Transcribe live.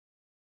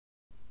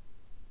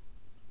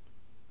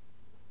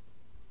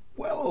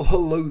Well,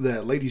 hello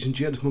there, ladies and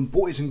gentlemen,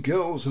 boys and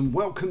girls, and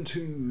welcome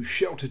to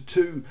Sheltered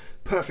 2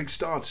 Perfect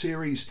Start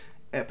Series,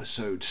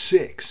 Episode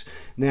 6.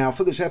 Now,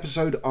 for this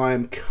episode, I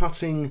am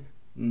cutting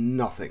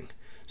nothing.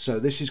 So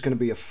this is going to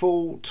be a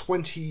full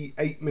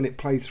 28-minute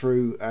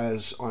playthrough,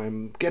 as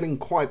I'm getting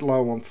quite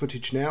low on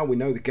footage now. We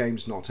know the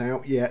game's not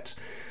out yet.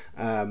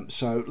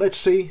 So let's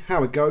see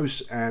how it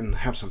goes and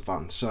have some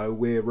fun. So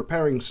we're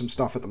repairing some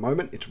stuff at the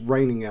moment. It's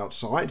raining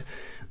outside.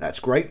 That's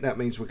great. That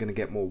means we're going to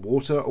get more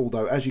water,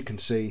 although as you can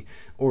see,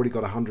 already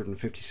got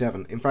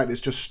 157. In fact,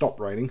 it's just stopped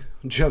raining,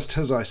 just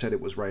as I said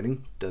it was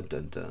raining. Dun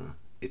dun dun.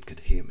 It could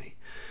hear me.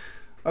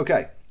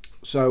 Okay,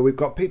 so we've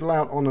got people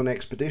out on an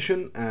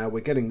expedition. We're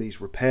getting these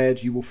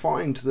repaired. You will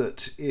find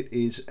that it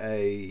is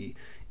a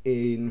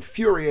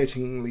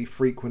infuriatingly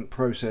frequent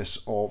process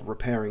of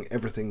repairing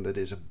everything that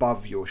is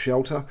above your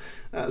shelter,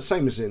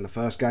 same as in the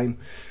first game.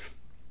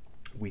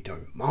 We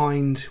don't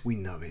mind, we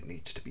know it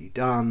needs to be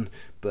done,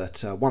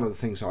 but one of the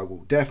things I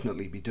will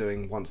definitely be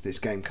doing once this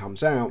game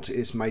comes out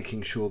is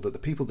making sure that the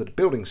people that are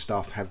building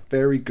stuff have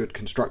very good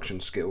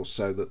construction skills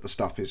so that the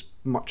stuff is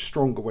much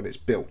stronger when it's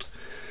built.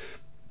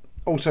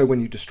 Also, when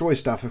you destroy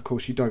stuff, of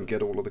course, you don't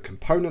get all of the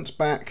components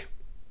back.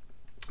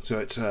 So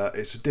it's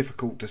a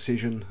difficult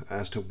decision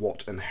as to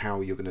what and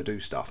how you're going to do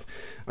stuff.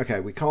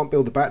 Okay, we can't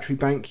build a battery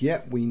bank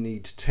yet. We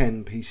need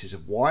 10 pieces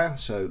of wire,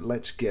 so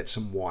let's get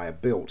some wire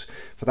built.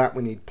 For that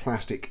we need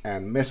plastic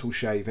and metal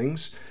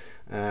shavings.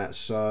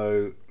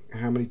 So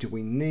how many do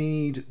we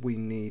need? We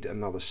need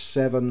another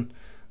 7.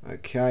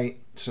 Okay,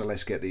 so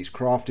let's get these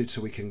crafted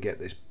so we can get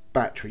this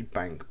battery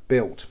bank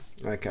built.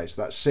 Okay,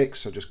 so that's 6,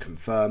 so just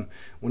confirm.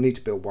 We'll need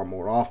to build one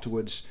more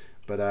afterwards,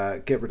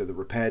 but get rid of the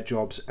repair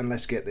jobs and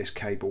let's get this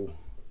cable,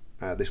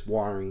 this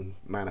wiring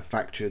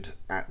manufactured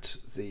at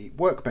the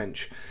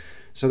workbench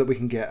so that we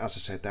can get, as I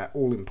said, that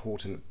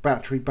all-important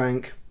battery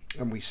bank,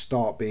 and we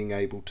start being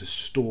able to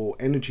store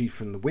energy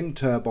from the wind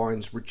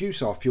turbines,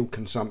 reduce our fuel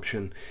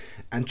consumption,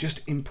 and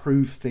just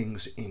improve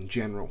things in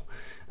general,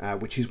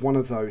 which is one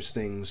of those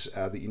things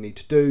that you need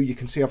to do. You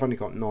can see I've only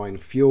got 9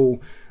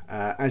 fuel.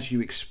 As you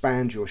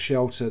expand your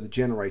shelter, the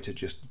generator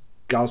just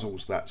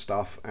guzzles that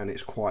stuff and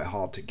it's quite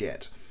hard to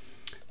get.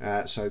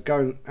 So go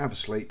and have a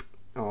sleep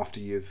after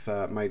you've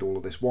made all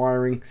of this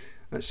wiring.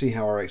 Let's see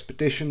how our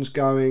expedition's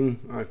going.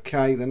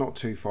 Okay, they're not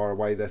too far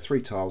away. They're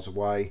 3 tiles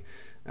away.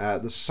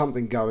 There's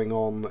something going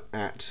on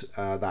at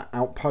that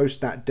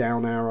outpost. That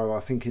down arrow, I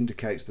think,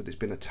 indicates that it's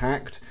been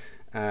attacked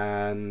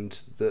and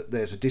that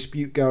there's a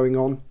dispute going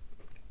on.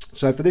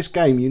 So for this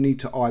game, you need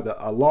to either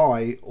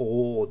ally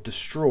or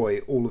destroy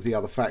all of the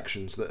other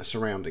factions that are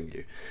surrounding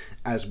you,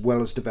 as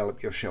well as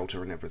develop your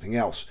shelter and everything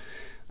else.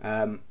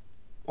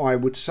 I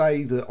would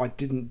say that I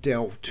didn't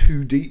delve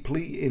too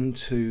deeply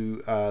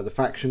into the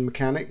faction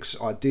mechanics.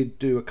 I did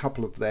do a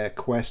couple of their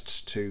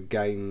quests to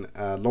gain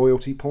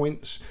loyalty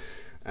points.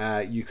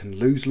 You can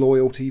lose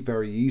loyalty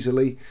very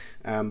easily,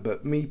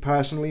 but me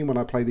personally, when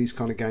I play these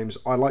kind of games,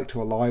 I like to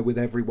ally with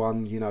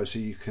everyone, you know, so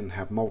you can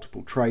have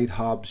multiple trade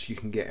hubs, you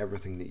can get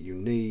everything that you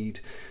need,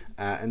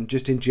 and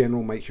just in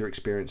general make your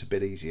experience a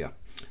bit easier.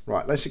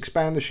 Right, let's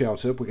expand the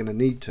shelter. We're going to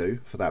need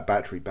to for that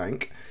battery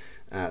bank.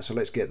 So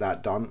let's get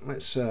that done.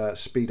 Let's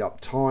speed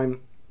up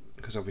time,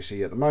 because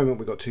obviously at the moment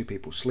we've got 2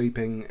 people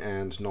sleeping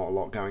and not a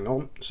lot going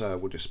on, so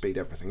we'll just speed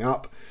everything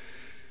up.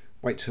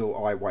 Wait till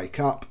I wake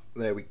up.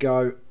 There we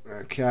go.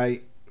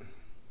 Okay,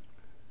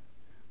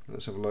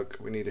 let's have a look.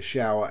 We need a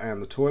shower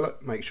and the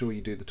toilet. Make sure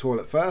you do the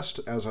toilet first,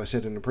 as I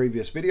said in the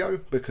previous video,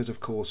 because of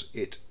course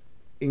it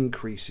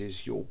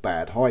increases your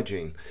bad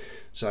hygiene,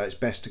 so it's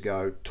best to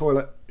go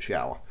toilet,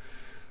 shower.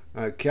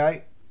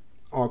 Okay,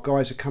 our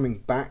guys are coming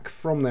back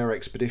from their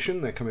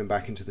expedition. They're coming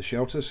back into the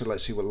shelter, so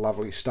let's see what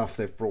lovely stuff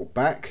they've brought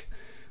back.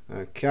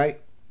 Okay,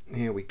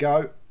 here we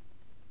go.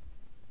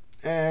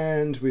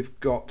 And we've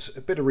got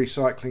a bit of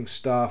recycling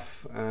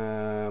stuff,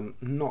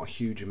 not a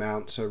huge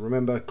amount. So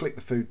remember, click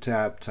the food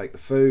tab, take the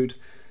food,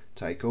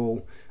 take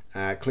all.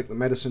 Click the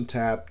medicine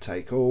tab,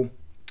 take all.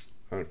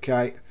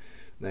 Okay,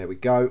 there we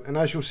go. And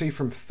as you'll see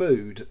from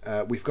food,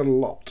 we've got a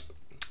lot.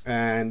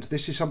 And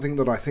this is something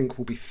that I think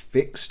will be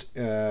fixed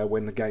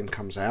when the game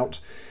comes out.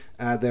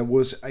 There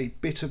was a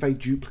bit of a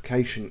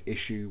duplication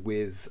issue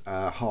with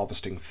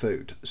harvesting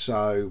food.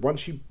 So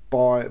once you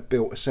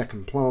built a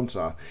second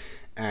planter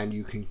and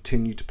you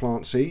continue to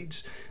plant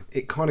seeds,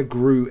 it kind of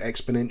grew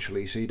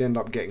exponentially, so you'd end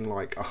up getting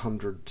like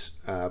 100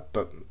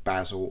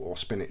 basil or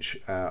spinach,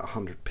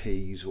 100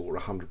 peas or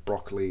 100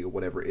 broccoli or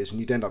whatever it is, and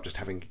you'd end up just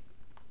having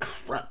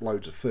crap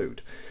loads of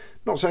food.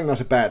 Not saying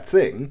that's a bad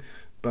thing,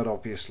 but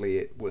obviously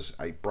it was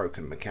a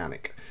broken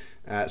mechanic.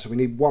 So we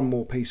need 1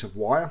 more piece of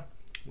wire.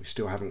 We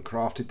still haven't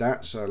crafted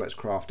that, so let's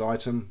craft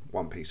item,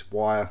 1 piece of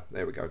wire.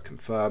 There we go,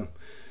 confirm,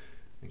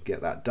 and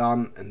get that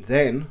done, and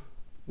then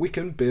we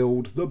can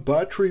build the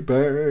battery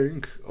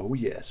bank. Oh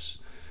yes.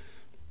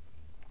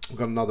 We've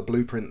got another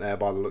blueprint there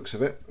by the looks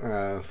of it,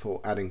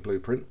 for adding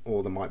blueprint,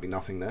 or there might be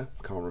nothing there,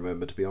 can't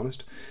remember to be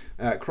honest.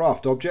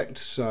 Craft object,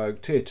 so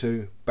tier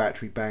 2,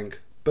 battery bank,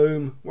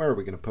 boom, where are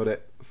we going to put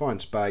it? Find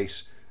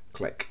space,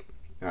 click.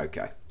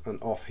 Okay, and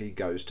off he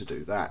goes to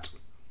do that.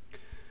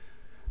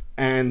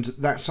 And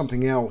that's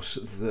something else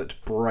that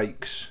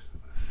breaks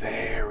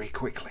very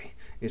quickly,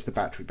 is the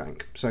battery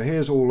bank. So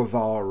here's all of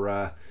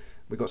our,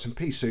 we've got some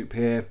pea soup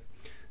here,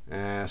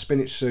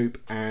 spinach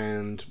soup,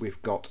 and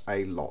we've got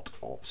a lot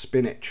of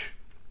spinach.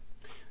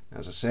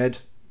 As I said,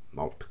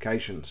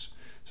 multiplications.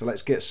 So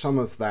let's get some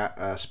of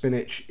that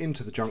spinach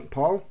into the junk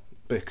pile,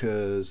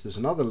 because there's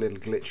another little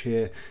glitch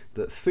here,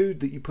 that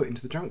food that you put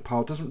into the junk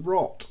pile doesn't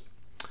rot.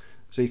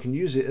 So you can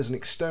use it as an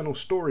external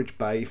storage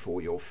bay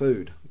for your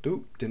food.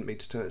 Oop, didn't mean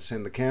to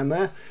send the can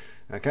there.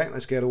 Okay,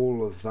 let's get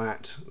all of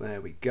that. There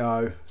we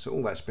go. So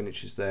all that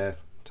spinach is there.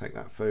 Take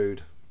that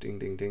food. Ding,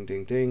 ding, ding,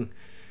 ding, ding.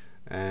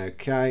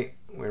 Okay,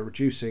 we're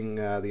reducing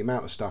the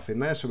amount of stuff in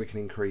there so we can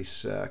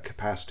increase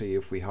capacity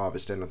if we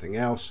harvest anything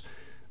else.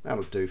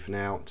 That'll do for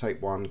now.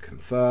 Take one,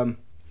 confirm.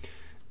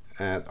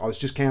 I was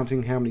just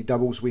counting how many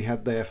doubles we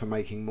had there for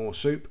making more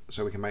soup,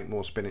 so we can make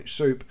more spinach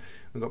soup.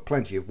 We've got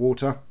plenty of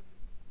water.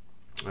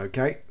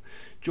 Okay,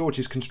 George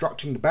is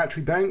constructing the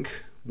battery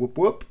bank. Whoop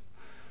whoop.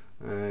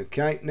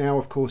 Okay, now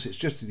of course it's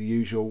just the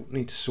usual.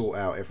 Need to sort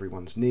out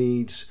everyone's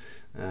needs.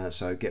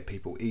 So get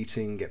people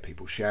eating, get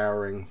people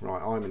showering.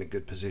 Right, I'm in a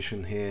good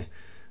position here.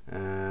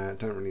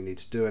 Don't really need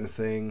to do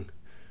anything.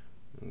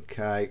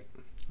 Okay,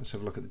 let's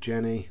have a look at the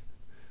Jenny.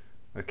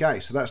 Okay,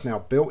 so that's now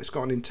built. It's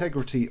got an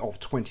integrity of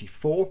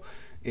 24.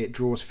 It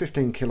draws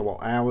 15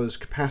 kilowatt hours.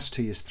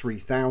 Capacity is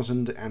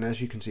 3,000, and as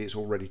you can see, it's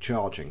already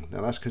charging. Now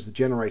that's because the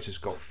generator's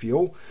got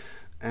fuel,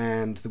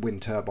 and the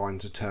wind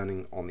turbines are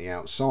turning on the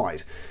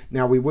outside.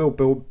 Now we will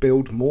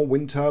build more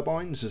wind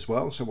turbines as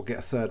well, so we'll get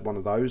a third one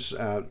of those.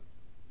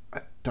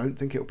 I don't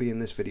think it'll be in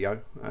this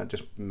video,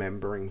 just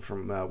remembering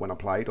from when I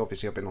played.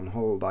 Obviously I've been on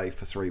holiday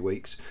for 3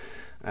 weeks,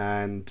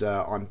 and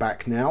I'm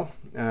back now.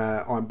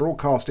 I'm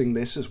broadcasting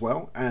this as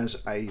well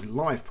as a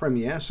live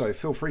premiere, so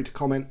feel free to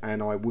comment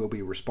and I will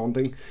be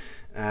responding,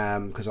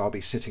 because I'll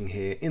be sitting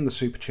here in the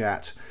super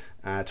chat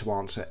to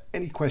answer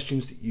any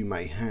questions that you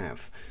may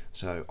have.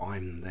 So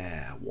I'm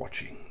there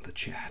watching the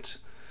chat.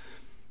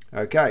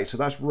 Okay, so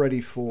that's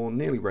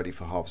nearly ready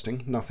for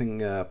harvesting. Nothing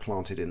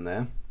planted in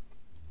there.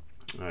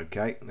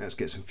 Okay, let's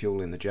get some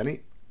fuel in the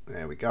Jenny.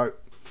 There we go.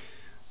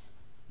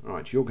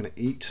 Right, you're going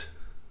to eat.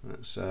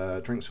 Let's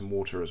drink some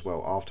water as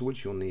well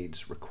afterwards. Your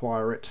needs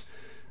require it.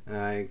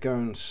 Go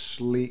and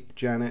sleep,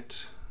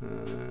 Janet.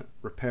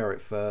 Repair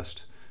it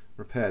first.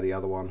 Repair the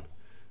other one.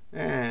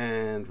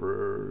 And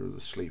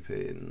sleep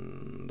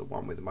in the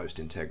one with the most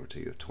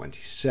integrity of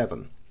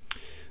 27.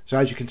 So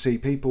as you can see,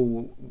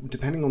 people,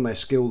 depending on their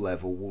skill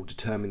level, will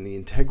determine the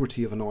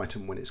integrity of an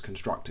item when it's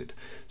constructed.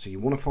 So you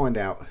want to find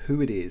out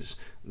who it is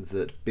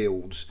that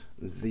builds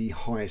the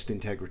highest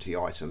integrity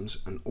items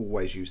and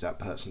always use that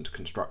person to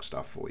construct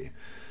stuff for you.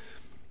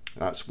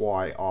 That's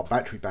why our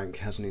battery bank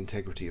has an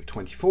integrity of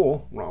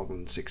 24 rather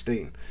than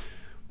 16.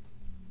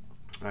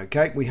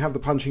 Okay, we have the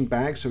punching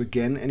bag, so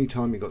again,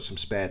 anytime you've got some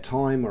spare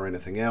time or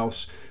anything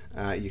else,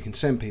 you can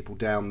send people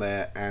down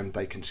there and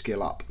they can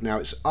skill up. Now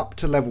it's up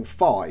to level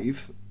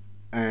 5,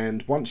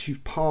 and once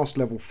you've passed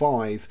level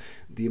 5,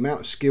 the amount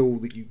of skill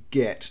that you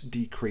get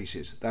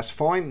decreases. That's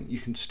fine, you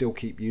can still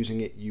keep using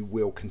it, you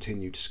will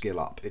continue to skill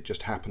up. It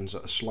just happens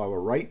at a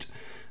slower rate,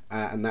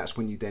 and that's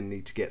when you then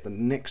need to get the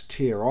next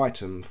tier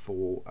item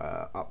for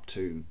up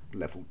to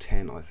level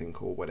 10, I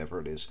think, or whatever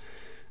it is.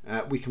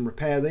 We can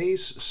repair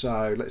these,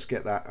 so let's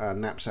get that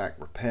knapsack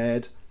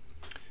repaired.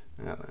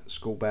 That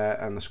school bag,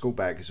 and the school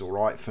bag is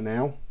alright for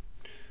now.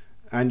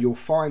 And you'll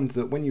find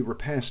that when you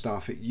repair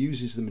stuff, it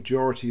uses the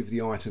majority of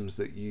the items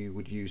that you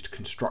would use to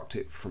construct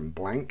it from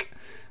blank,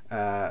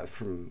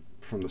 from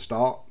the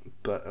start,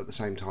 but at the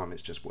same time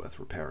it's just worth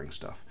repairing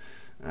stuff.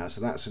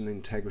 So that's an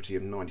integrity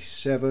of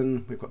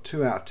 97. We've got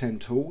 2 out of 10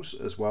 tools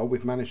as well.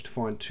 We've managed to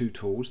find 2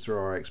 tools through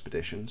our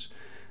expeditions.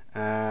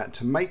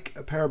 To make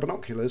a pair of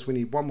binoculars, we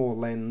need 1 more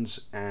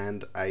lens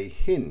and a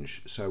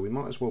hinge, so we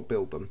might as well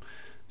build them.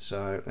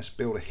 So let's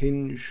build a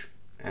hinge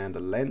and a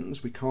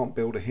lens. We can't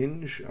build a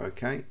hinge.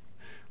 Okay,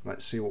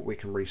 let's see what we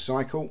can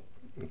recycle.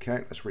 Okay,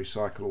 let's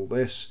recycle all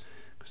this,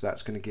 because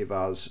that's going to give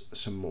us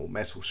some more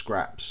metal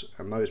scraps,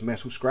 and those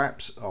metal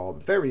scraps are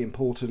very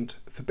important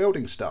for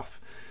building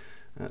stuff.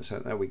 So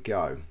there we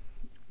go.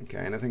 Okay,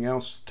 anything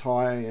else?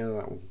 Tire, yeah,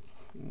 that will.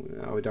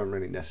 We don't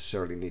really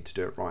necessarily need to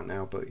do it right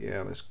now, but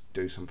yeah, let's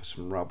do some for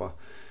some rubber.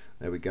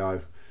 There we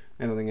go.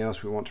 Anything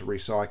else we want to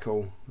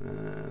recycle?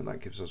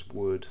 That gives us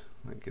wood,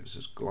 that gives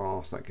us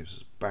glass, that gives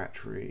us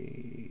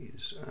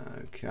batteries.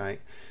 Okay,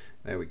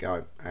 there we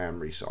go,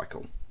 and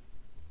recycle.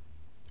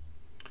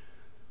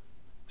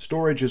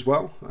 Storage as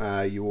well.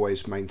 You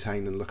always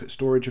maintain and look at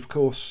storage, of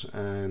course,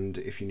 and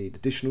if you need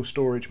additional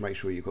storage, make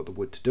sure you've got the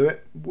wood to do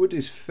it. Wood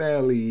is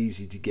fairly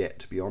easy to get,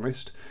 to be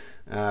honest.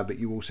 But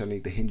you also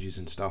need the hinges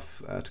and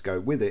stuff to go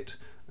with it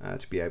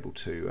to be able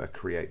to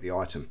create the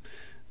item.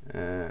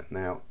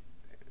 Now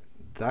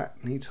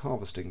that needs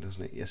harvesting,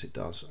 doesn't it? Yes, it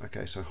does.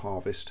 Okay, so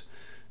harvest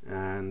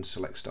and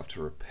select stuff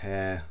to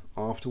repair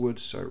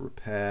afterwards. So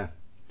repair,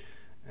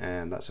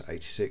 and that's at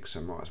 86,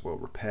 so might as well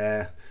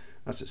repair.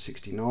 That's at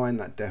 69,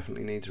 that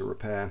definitely needs a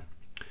repair.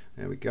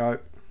 There we go.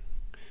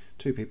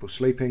 2 people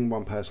sleeping,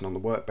 1 person on the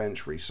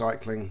workbench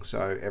recycling,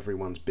 so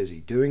everyone's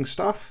busy doing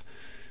stuff.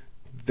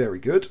 Very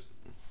good.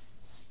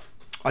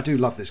 I do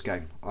love this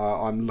game.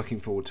 I'm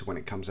looking forward to when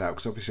it comes out,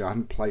 because obviously I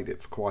haven't played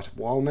it for quite a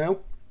while now,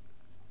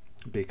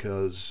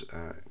 because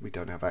we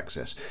don't have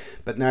access.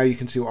 But now you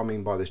can see what I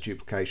mean by this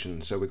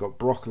duplication. So we've got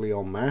broccoli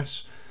en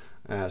masse,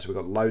 so we've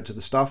got loads of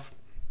the stuff,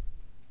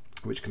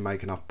 which can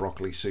make enough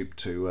broccoli soup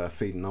to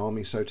feed an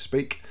army, so to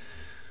speak.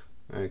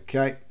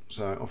 Okay,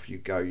 so off you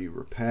go, you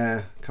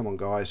repair. Come on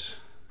guys,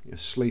 you're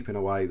sleeping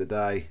away the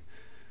day,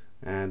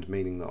 and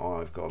meaning that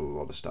I've got a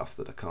lot of stuff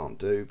that I can't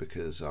do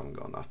because I haven't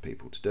got enough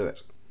people to do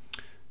it.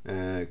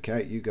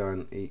 Okay, you go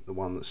and eat the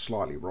one that's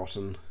slightly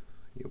rotten,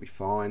 you'll be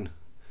fine.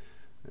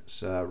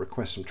 Let's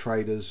request some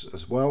traders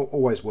as well.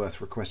 Always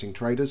worth requesting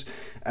traders.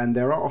 And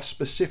there are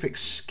specific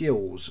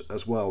skills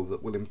as well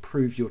that will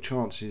improve your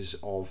chances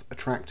of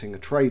attracting a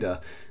trader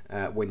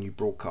when you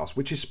broadcast,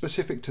 which is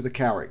specific to the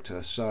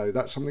character. So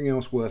that's something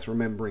else worth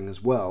remembering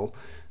as well.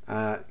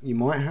 You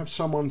might have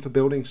someone for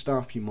building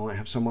stuff, you might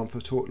have someone for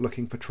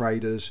looking for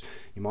traders,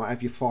 you might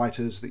have your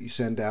fighters that you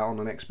send out on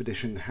an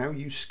expedition. How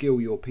you skill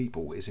your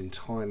people is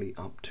entirely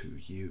up to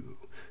you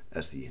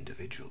as the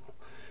individual.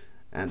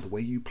 And the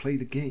way you play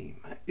the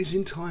game is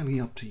entirely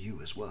up to you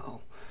as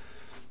well.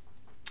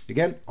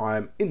 Again, I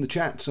am in the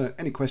chat, so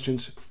any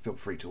questions, feel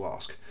free to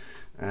ask.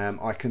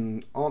 I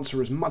can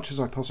answer as much as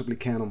I possibly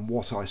can on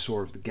what I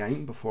saw of the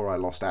game before I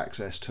lost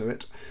access to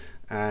it,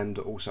 and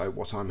also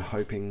what I'm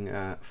hoping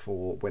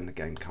for when the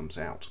game comes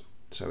out.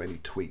 So any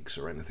tweaks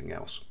or anything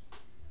else.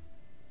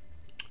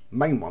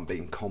 Main one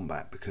being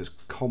combat, because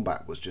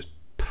combat was just,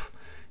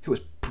 it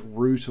was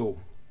brutal.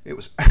 It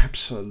was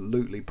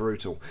absolutely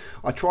brutal.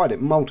 I tried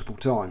it multiple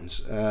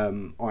times.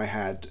 I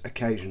had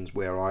occasions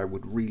where I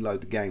would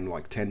reload the game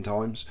like 10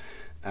 times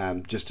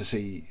just to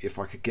see if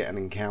I could get an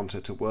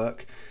encounter to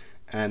work.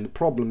 And the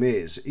problem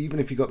is, even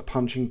if you've got the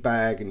punching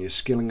bag and you're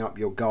skilling up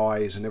your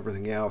guys and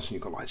everything else, and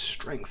you've got like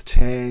strength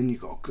 10,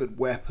 you've got a good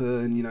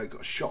weapon, you know, you've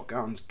got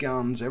shotguns,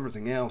 guns,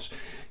 everything else,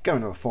 go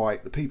into a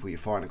fight, the people you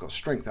fight have got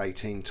strength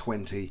 18,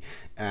 20,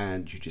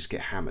 and you just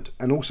get hammered.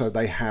 And also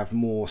they have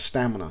more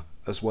stamina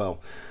as well.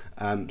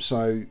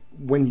 So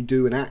when you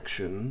do an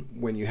action,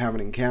 when you have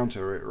an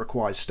encounter, it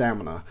requires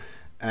stamina,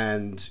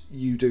 and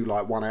you do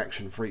like 1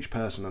 action for each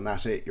person and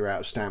that's it, you're out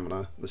of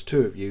stamina. There's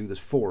 2 of you, there's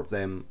 4 of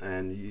them,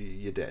 and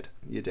you're dead.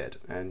 You're dead,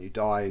 and you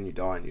die and you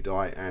die and you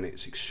die, and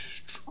it's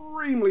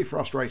extremely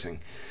frustrating.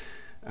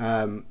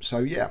 So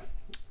yeah,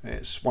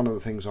 it's one of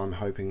the things I'm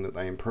hoping that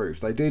they improve.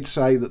 They did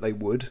say that they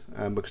would,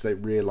 because they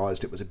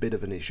realised it was a bit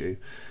of an issue.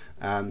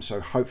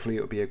 So hopefully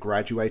it'll be a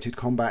graduated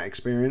combat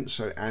experience,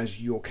 so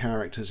as your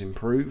characters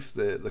improve,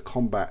 the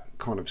combat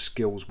kind of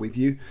skills with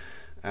you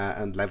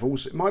and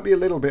levels. It might be a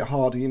little bit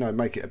harder, you know,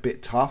 make it a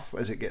bit tough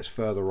as it gets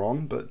further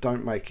on, but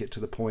don't make it to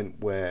the point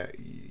where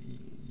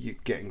you're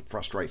getting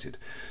frustrated.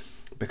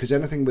 Because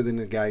anything within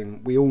a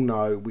game, we all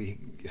know,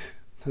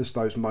 there's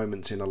those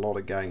moments in a lot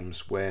of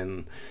games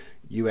when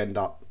you end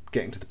up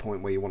getting to the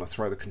point where you want to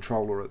throw the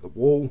controller at the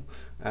wall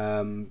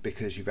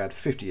because you've had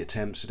 50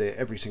 attempts at it,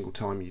 every single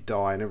time you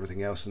die and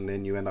everything else, and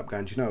then you end up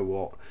going, do you know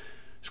what,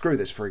 screw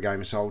this for a game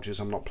of soldiers,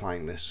 I'm not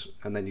playing this.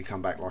 And then you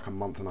come back like a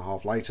month and a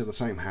half later, the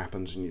same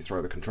happens, and you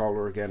throw the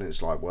controller again, and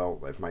it's like, well,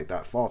 they've made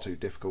that far too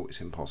difficult,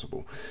 it's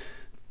impossible.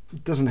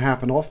 It doesn't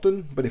happen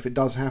often, but if it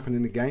does happen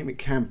in a game, it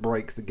can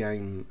break the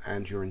game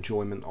and your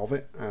enjoyment of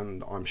it,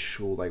 and I'm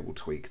sure they will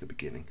tweak the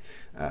beginning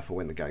for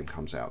when the game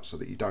comes out, so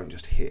that you don't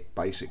just hit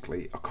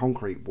basically a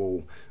concrete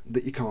wall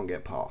that you can't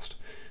get past,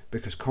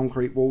 because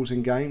concrete walls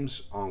in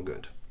games aren't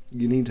good.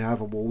 You need to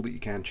have a wall that you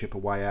can chip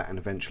away at and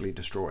eventually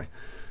destroy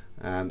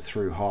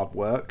through hard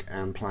work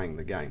and playing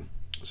the game.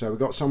 So we've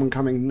got someone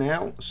coming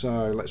now,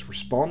 so let's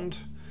respond.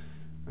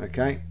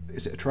 Okay,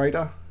 is it a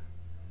trader?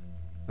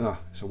 Oh,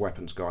 it's a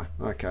weapons guy.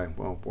 Okay,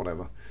 well,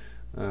 whatever.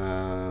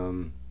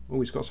 Oh,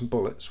 he's got some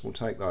bullets. We'll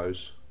take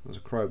those. There's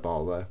a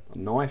crowbar there. A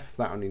knife,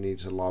 that only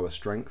needs a lower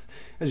strength.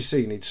 As you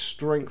see, you need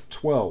strength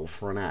 12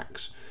 for an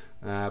axe.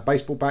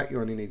 Baseball bat,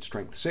 you only need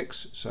strength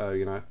 6, so,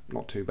 you know,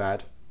 not too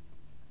bad.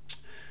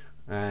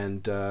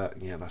 And,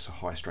 yeah, that's a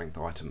high strength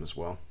item as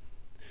well.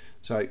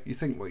 So, you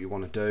think what you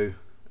want to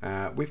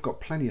do. We've got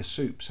plenty of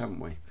soups,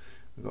 haven't we?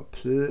 We've got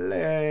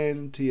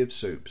plenty of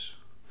soups.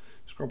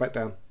 Scroll back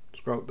down.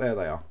 Scroll, there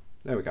they are.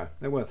 There we go.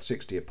 They're worth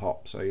 60 a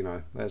pop, so you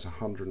know, there's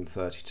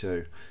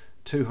 132,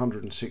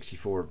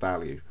 264 of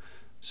value.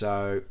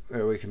 So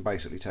we can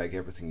basically take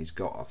everything he's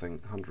got, I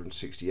think.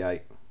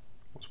 168.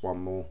 What's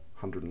one more?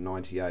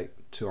 198,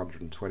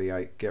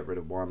 228. Get rid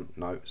of one.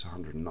 No, it's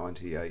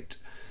 198.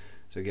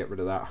 So get rid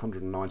of that.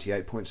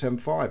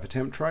 198.75.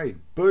 Attempt trade.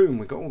 Boom!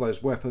 We've got all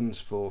those weapons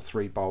for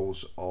 3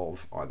 bowls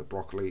of either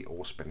broccoli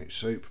or spinach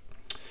soup.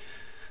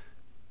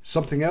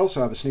 Something else,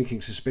 I have a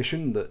sneaking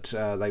suspicion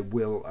that they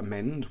will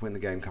amend when the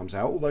game comes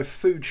out, although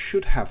food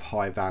should have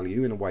high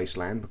value in a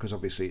wasteland because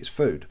obviously it's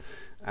food.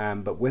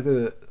 But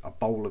whether a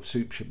bowl of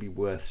soup should be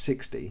worth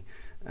 60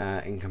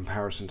 in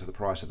comparison to the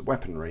price of the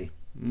weaponry,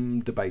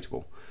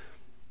 debatable.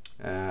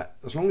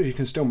 As long as you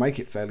can still make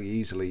it fairly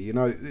easily, you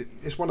know,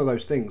 it's one of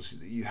those things.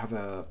 You have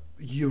a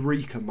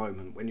eureka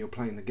moment when you're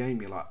playing the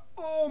game. You're like,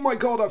 oh my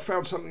god, I've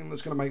found something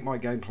that's going to make my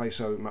gameplay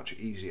so much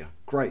easier.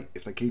 Great.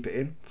 If they keep it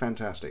in,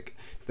 fantastic.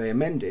 If they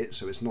amend it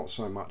so it's not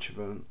so much of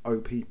an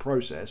OP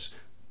process,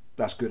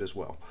 that's good as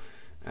well.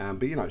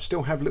 But you know,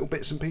 still have little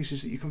bits and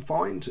pieces that you can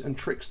find and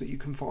tricks that you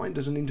can find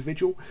as an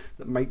individual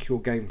that make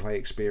your gameplay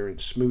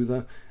experience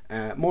smoother,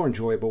 more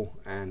enjoyable,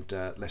 and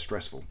less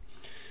stressful.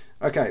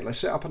 Okay, let's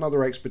set up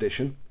another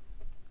expedition.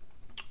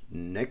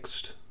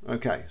 Next.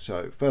 Okay,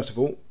 so first of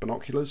all,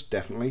 binoculars,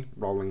 definitely.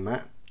 Rolling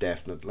mat,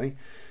 definitely.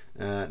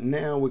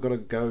 Now we've got to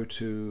go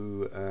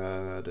to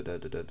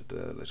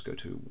let's go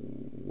to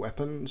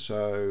weapon.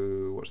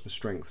 So what's the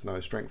strength? No,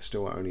 strength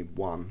still only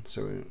 1,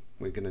 so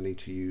we're going to need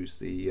to use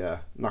the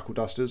knuckle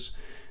dusters.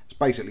 It's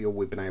basically all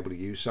we've been able to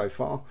use so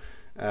far.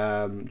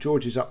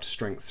 George is up to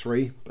strength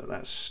 3, but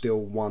that's still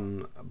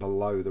 1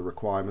 below the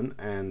requirement,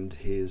 and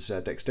his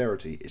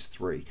dexterity is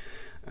 3.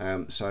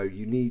 So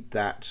you need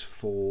that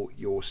for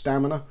your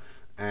stamina,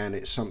 and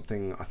it's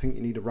something, I think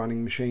you need a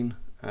running machine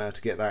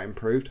to get that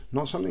improved.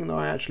 Not something that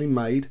I actually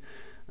made,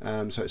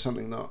 so it's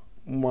something that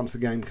once the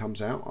game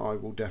comes out I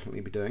will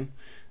definitely be doing.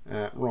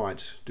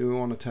 Right, do we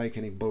want to take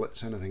any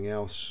bullets, anything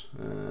else?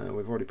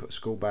 We've already put a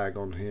school bag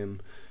on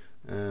him.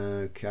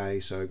 Okay,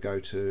 so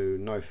go to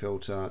no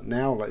filter.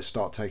 Now let's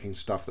start taking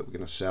stuff that we're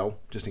going to sell,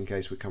 just in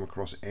case we come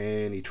across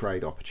any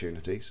trade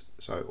opportunities,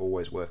 so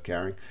always worth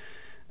carrying.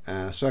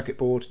 Circuit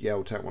board, yeah,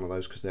 we'll take one of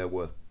those because they're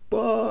worth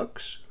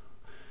bucks.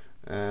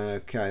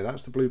 Okay,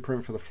 that's the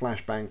blueprint for the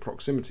flashbang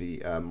proximity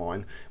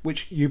mine,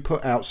 which you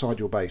put outside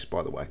your base,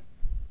 by the way.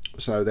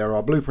 So there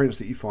are blueprints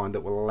that you find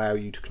that will allow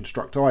you to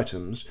construct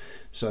items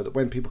so that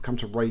when people come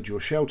to raid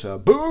your shelter,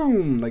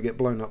 boom, they get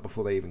blown up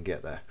before they even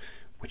get there,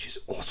 which is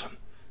awesome.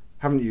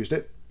 Haven't used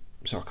it,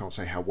 so I can't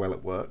say how well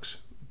it works,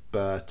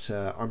 but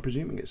I'm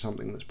presuming it's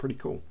something that's pretty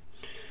cool.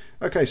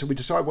 Okay, so we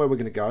decide where we're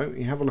going to go.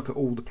 You have a look at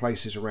all the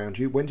places around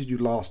you. When did you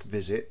last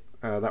visit?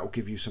 That will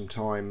give you some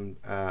time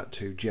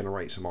to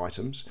generate some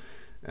items.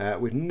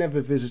 We've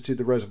never visited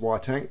the reservoir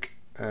tank.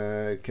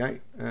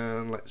 Okay,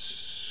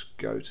 let's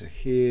go to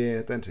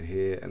here, then to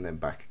here, and then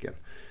back again.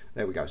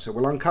 There we go. So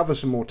we'll uncover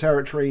some more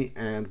territory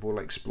and we'll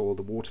explore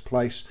the water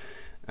place.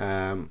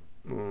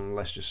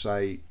 Let's just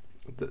say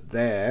that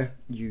there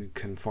you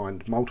can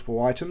find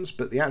multiple items,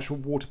 but the actual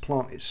water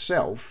plant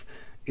itself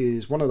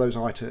is one of those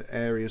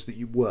areas that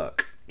you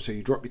work. So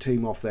you drop your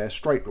team off there,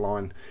 straight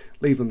line,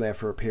 leave them there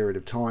for a period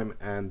of time,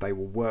 and they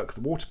will work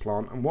the water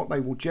plant, and what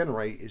they will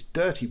generate is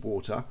dirty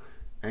water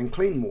and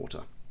clean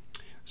water.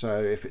 So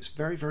if it's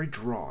very, very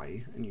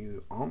dry and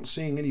you aren't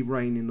seeing any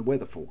rain in the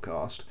weather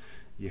forecast,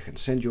 you can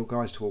send your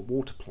guys to a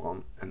water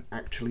plant and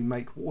actually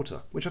make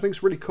water, which I think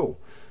is really cool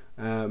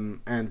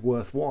and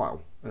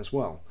worthwhile as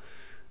well.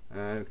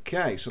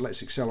 Okay, so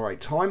let's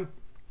accelerate time.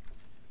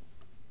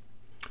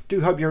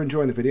 Do hope you're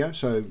enjoying the video.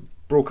 So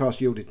broadcast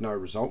yielded no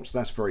results.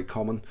 That's very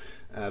common.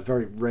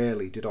 Very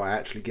rarely did I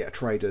actually get a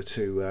trader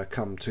to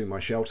come to my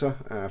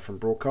shelter from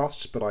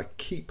broadcasts, but I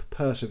keep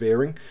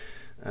persevering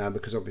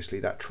because obviously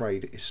that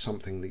trade is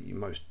something that you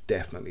most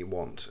definitely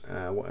want.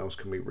 What else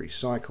can we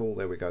recycle?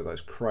 There we go,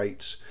 those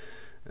crates.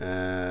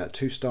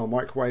 2-star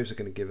microwaves are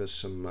going to give us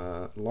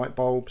some light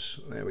bulbs.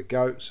 There we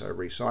go, so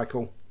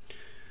recycle.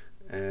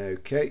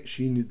 Okay,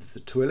 she needs the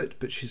toilet,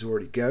 but she's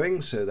already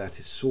going, so that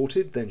is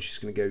sorted. Then she's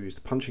going to go use the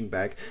punching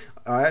bag.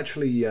 I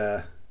actually,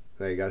 there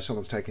you go,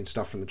 someone's taking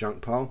stuff from the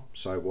junk pile,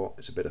 so what,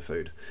 it's a bit of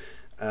food.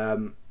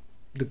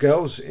 The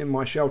girls in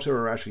my shelter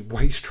are actually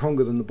way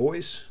stronger than the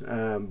boys.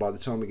 By the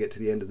time we get to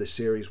the end of this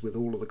series with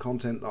all of the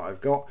content that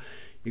I've got,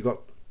 you've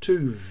got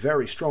 2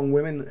 very strong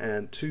women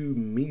and 2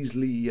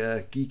 measly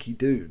geeky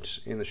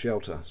dudes in the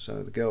shelter,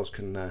 so the girls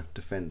can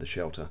defend the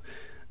shelter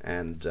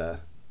and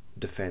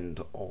defend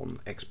on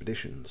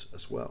expeditions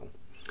as well.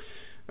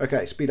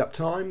 Okay, speed up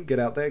time, get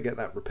out there, get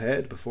that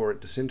repaired before it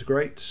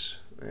disintegrates.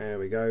 There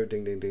we go,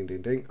 ding ding ding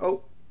ding ding.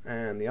 Oh,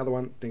 and the other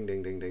one, ding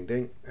ding ding ding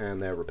ding,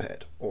 and they're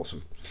repaired.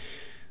 Awesome.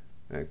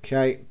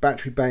 Okay,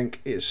 battery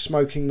bank is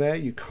smoking there.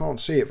 You can't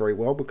see it very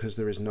well because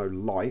there is no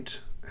light,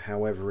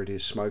 however it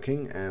is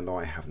smoking and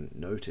I haven't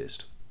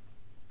noticed.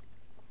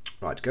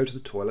 Right, go to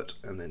the toilet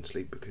and then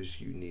sleep because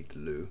you need the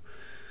loo.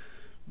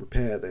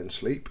 Repair then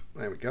sleep.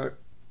 There we go.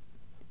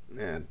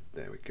 And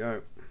there we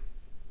go.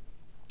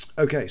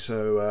 Okay,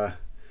 so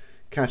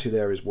Katia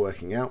there is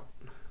working out,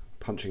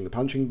 punching the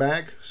punching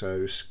bag,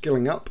 so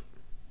skilling up.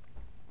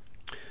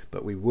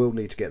 But we will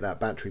need to get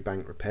that battery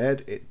bank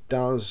repaired. It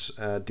does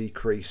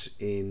decrease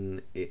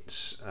in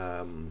its,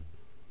 I'm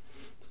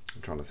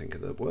trying to think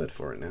of the word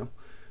for it now,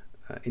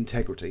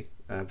 integrity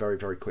very,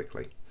 very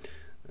quickly.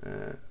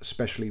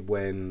 Especially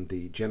when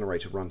the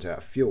generator runs out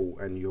of fuel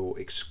and you're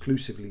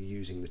exclusively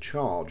using the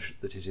charge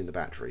that is in the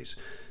batteries.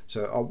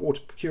 So our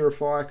water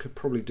purifier could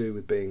probably do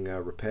with being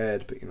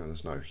repaired, but you know,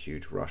 there's no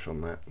huge rush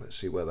on that. Let's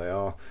see where they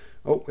are.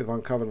 Oh, we've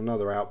uncovered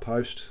another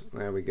outpost.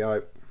 There we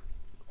go.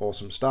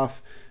 Awesome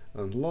stuff.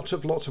 And lots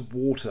of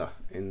water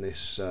in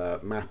this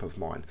map of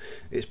mine.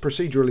 It's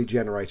procedurally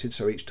generated,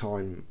 so each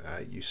time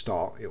you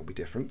start, it'll be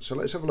different. So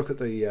let's have a look at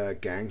the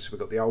gang. So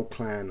we've got the Old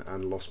Clan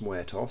and Los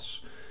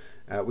Muertos.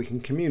 We can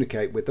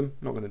communicate with them.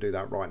 Not going to do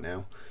that right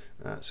now.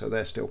 So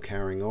they're still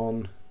carrying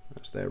on.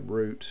 That's their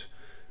route.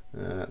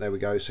 There we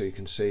go. So you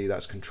can see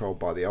that's controlled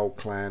by the old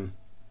clan.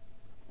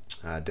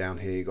 Down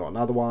here you got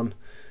another one.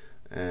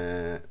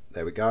 There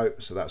we go.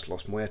 So that's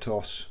Los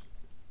Muertos.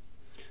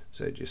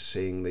 So just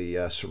seeing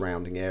the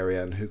surrounding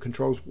area and who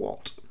controls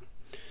what.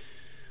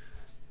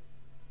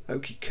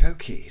 Okie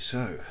dokie.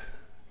 So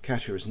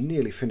Katia has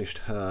nearly finished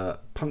her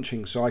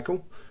punching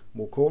cycle,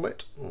 we'll call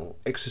it, or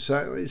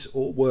exercise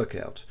or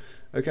workout.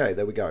 Okay,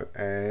 there we go.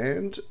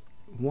 And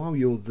while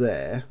you're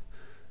there,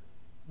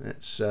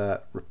 let's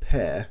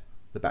repair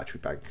the battery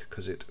bank,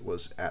 because it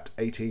was at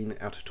 18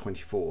 out of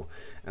 24,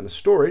 and the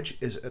storage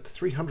is at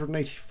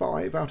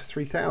 385 out of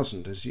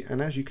 3000,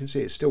 and as you can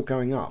see, it's still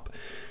going up.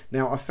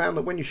 Now, I found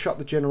that when you shut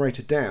the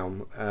generator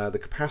down, the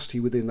capacity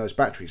within those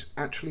batteries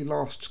actually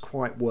lasts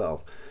quite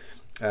well.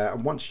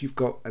 And once you've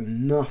got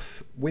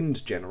enough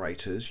wind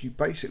generators, you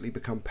basically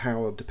become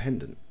power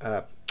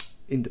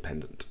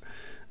independent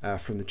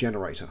from the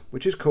generator,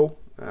 which is cool.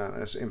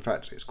 In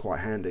fact, it's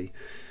quite handy.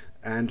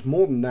 And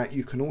more than that,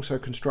 you can also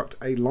construct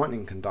a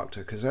lightning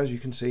conductor, because as you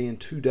can see, in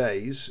 2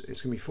 days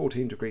it's going to be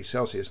 14 degrees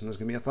Celsius and there's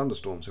going to be a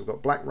thunderstorm. So we've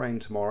got black rain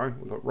tomorrow,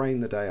 we've got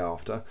rain the day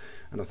after,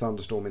 and a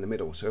thunderstorm in the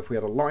middle. So if we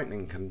had a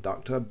lightning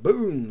conductor,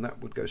 boom,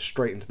 that would go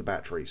straight into the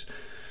batteries.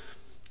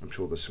 I'm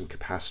sure there's some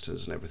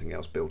capacitors and everything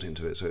else built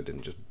into it, so it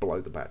didn't just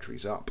blow the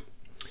batteries up.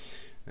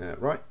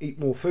 Right, eat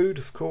more food,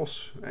 of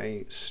course,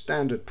 a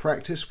standard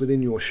practice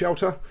within your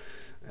shelter.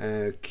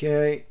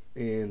 Okay,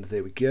 and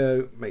there we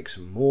go, make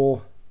some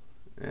more.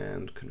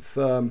 And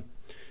confirm.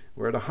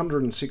 We're at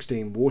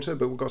 116 water,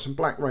 but we've got some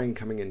black rain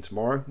coming in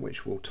tomorrow,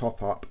 which will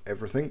top up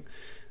everything.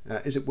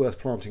 Is it worth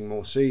planting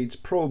more seeds?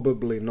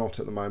 Probably not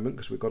at the moment,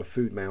 because we've got a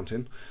food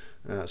mountain,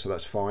 so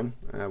that's fine.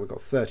 We've got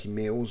 30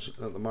 meals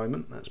at the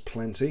moment, that's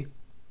plenty.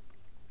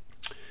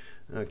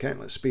 Okay,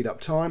 let's speed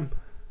up time.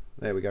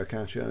 There we go,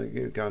 Katia.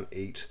 You go and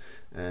eat,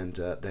 and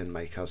then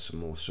make us some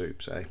more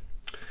soups, eh?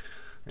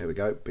 There we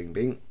go, bing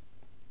bing.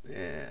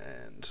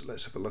 And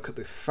let's have a look at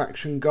the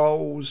faction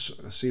goals,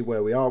 see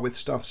where we are with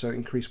stuff. So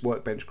increase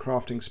workbench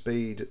crafting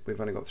speed.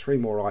 We've only got 3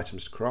 more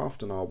items to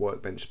craft and our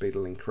workbench speed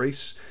will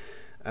increase.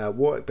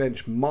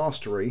 Workbench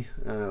mastery,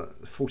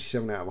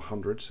 47 out of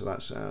 100, so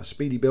that's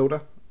speedy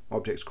builder.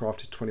 Objects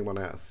crafted 21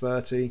 out of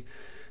 30.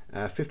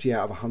 50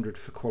 out of 100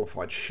 for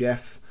qualified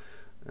chef.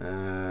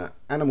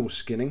 Animal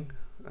skinning,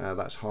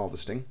 that's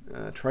harvesting.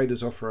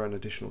 Traders offer an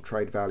additional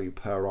trade value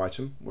per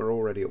item. We're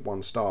already at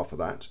 1 star for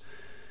that.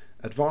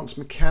 Advanced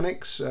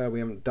mechanics,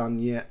 we haven't done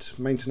yet.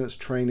 Maintenance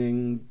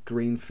training,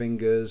 green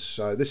fingers.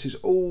 So this is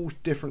all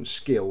different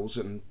skills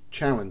and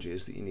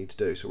challenges that you need to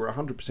do. So we're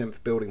 100% for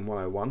building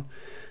 101.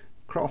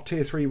 Craft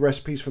tier 3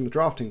 recipes from the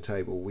drafting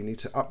table. We need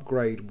to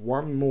upgrade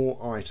 1 more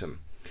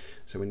item.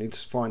 So we need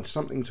to find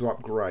something to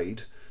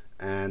upgrade,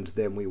 and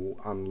then we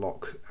will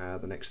unlock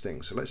the next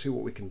thing. So let's see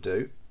what we can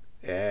do.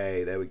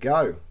 Hey, there we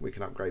go. We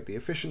can upgrade the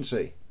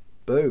efficiency.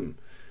 Boom.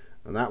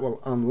 And that will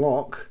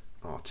unlock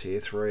our tier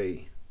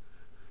 3.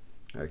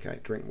 Okay,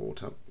 drink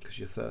water because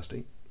you're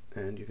thirsty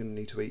and you're going to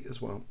need to eat as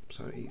well.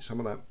 So eat some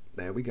of that.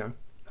 There we go.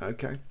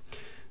 Okay.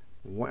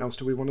 What else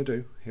do we want to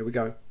do? Here we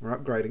go. We're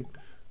upgrading.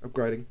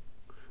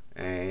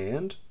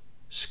 And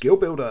skill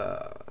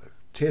builder.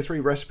 Tier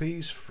 3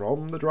 recipes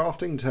from the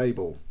drafting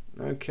table.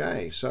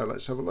 Okay, so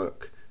let's have a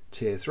look.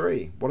 Tier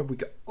 3. What have we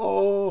got?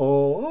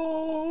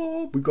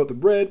 Oh, we've got the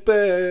red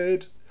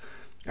bed.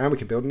 And we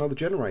can build another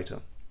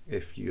generator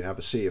if you have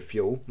a sea of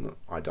fuel.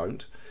 I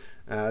don't.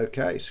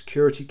 Okay,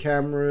 security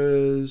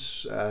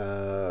cameras,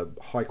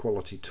 high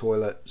quality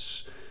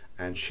toilets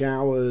and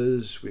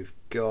showers. We've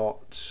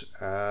got,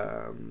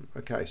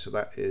 okay, so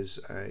that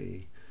is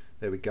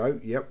there we go.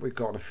 Yep, we've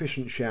got an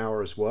efficient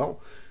shower as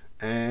well.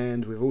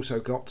 And we've also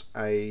got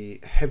a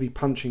heavy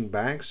punching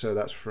bag, so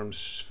that's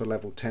for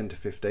level 10 to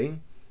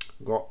 15.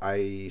 We've got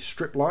a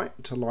strip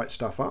light to light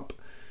stuff up.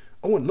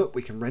 Oh, and look,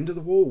 we can render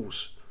the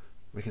walls.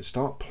 We can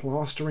start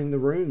plastering the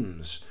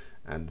rooms.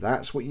 And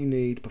that's what you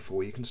need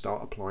before you can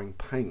start applying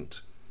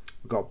paint.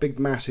 We've got a big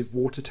massive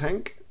water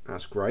tank,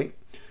 that's great.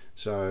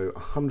 So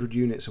 100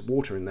 units of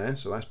water in there,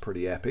 so that's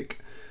pretty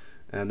epic.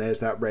 And there's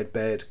that red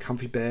bed,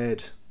 comfy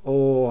bed.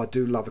 Oh, I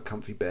do love a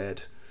comfy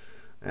bed.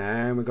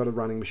 And we've got a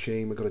running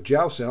machine, we've got a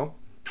jail cell,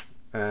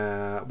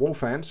 wall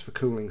fans for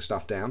cooling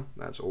stuff down,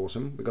 that's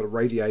awesome. We've got a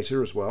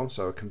radiator as well,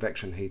 so a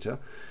convection heater.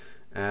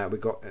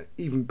 We've got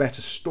even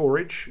better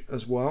storage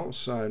as well,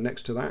 so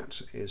next to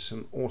that is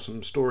some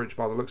awesome storage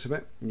by the looks of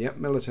it. Yep,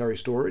 military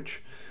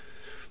storage.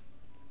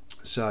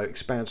 So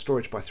expand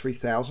storage by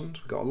 3000.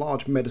 We've got a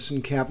large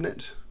medicine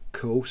cabinet,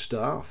 cool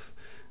stuff.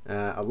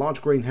 A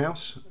large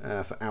greenhouse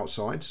for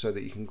outside so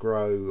that you can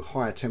grow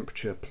higher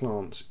temperature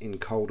plants in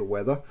colder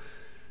weather.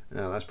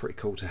 That's pretty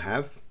cool to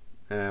have.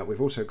 We've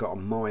also got a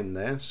mine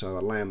there, so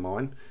a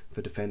landmine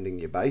for defending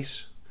your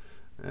base.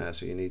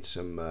 So you need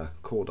some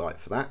cordite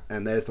for that.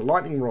 And there's the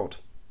lightning rod.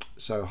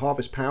 So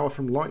harvest power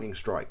from lightning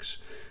strikes,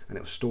 and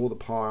it will store the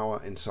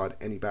power inside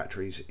any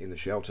batteries in the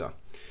shelter.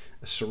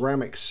 A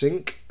ceramic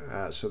sink,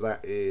 so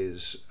that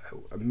is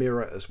a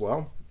mirror as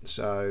well.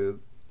 So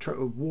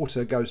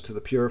water goes to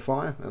the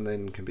purifier and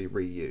then can be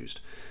reused.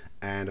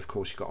 And of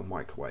course you've got a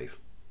microwave.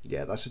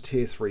 Yeah, that's a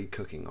tier 3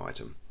 cooking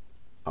item.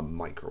 A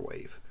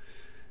microwave.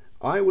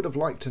 I would have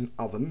liked an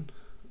oven,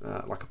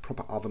 like a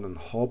proper oven and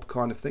hob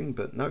kind of thing,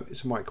 but no,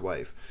 it's a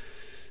microwave.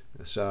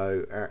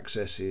 So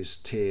access is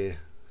tier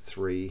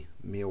 3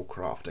 meal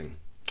crafting.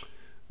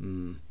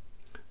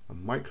 A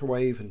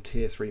microwave and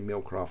tier 3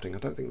 meal crafting. I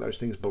don't think those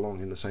things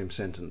belong in the same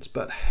sentence,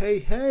 but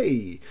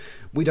hey,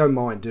 we don't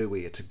mind, do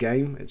we? It's a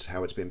game, it's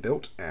how it's been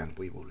built, and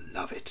we will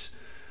love it.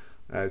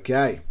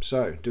 Okay,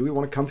 so do we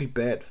want a comfy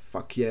bed?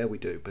 Fuck yeah, we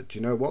do. But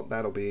you know what?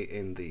 That'll be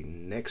in the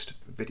next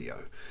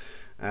video.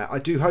 I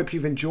do hope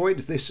you've enjoyed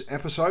this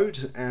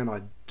episode, and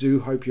I do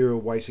hope you're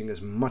waiting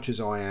as much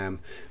as I am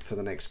for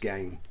the next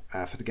game,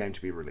 for the game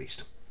to be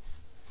released.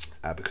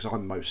 Because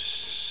I'm most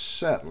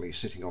certainly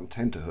sitting on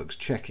tenterhooks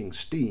checking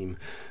Steam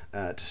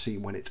to see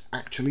when it's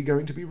actually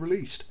going to be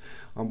released.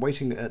 I'm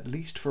waiting at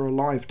least for a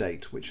live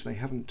date, which they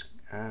haven't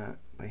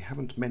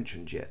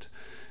mentioned yet.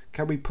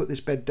 Can we put this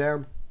bed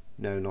down?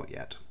 No, not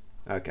yet.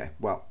 Okay,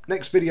 well,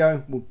 next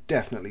video we'll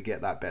definitely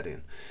get that bed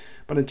in.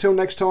 But until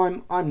next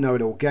time, I'm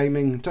Know-It-All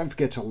Gaming. Don't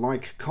forget to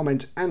like,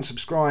 comment and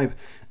subscribe,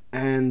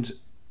 and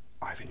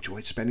I've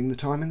enjoyed spending the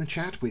time in the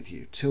chat with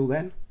you. Till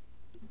then,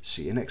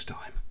 see you next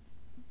time.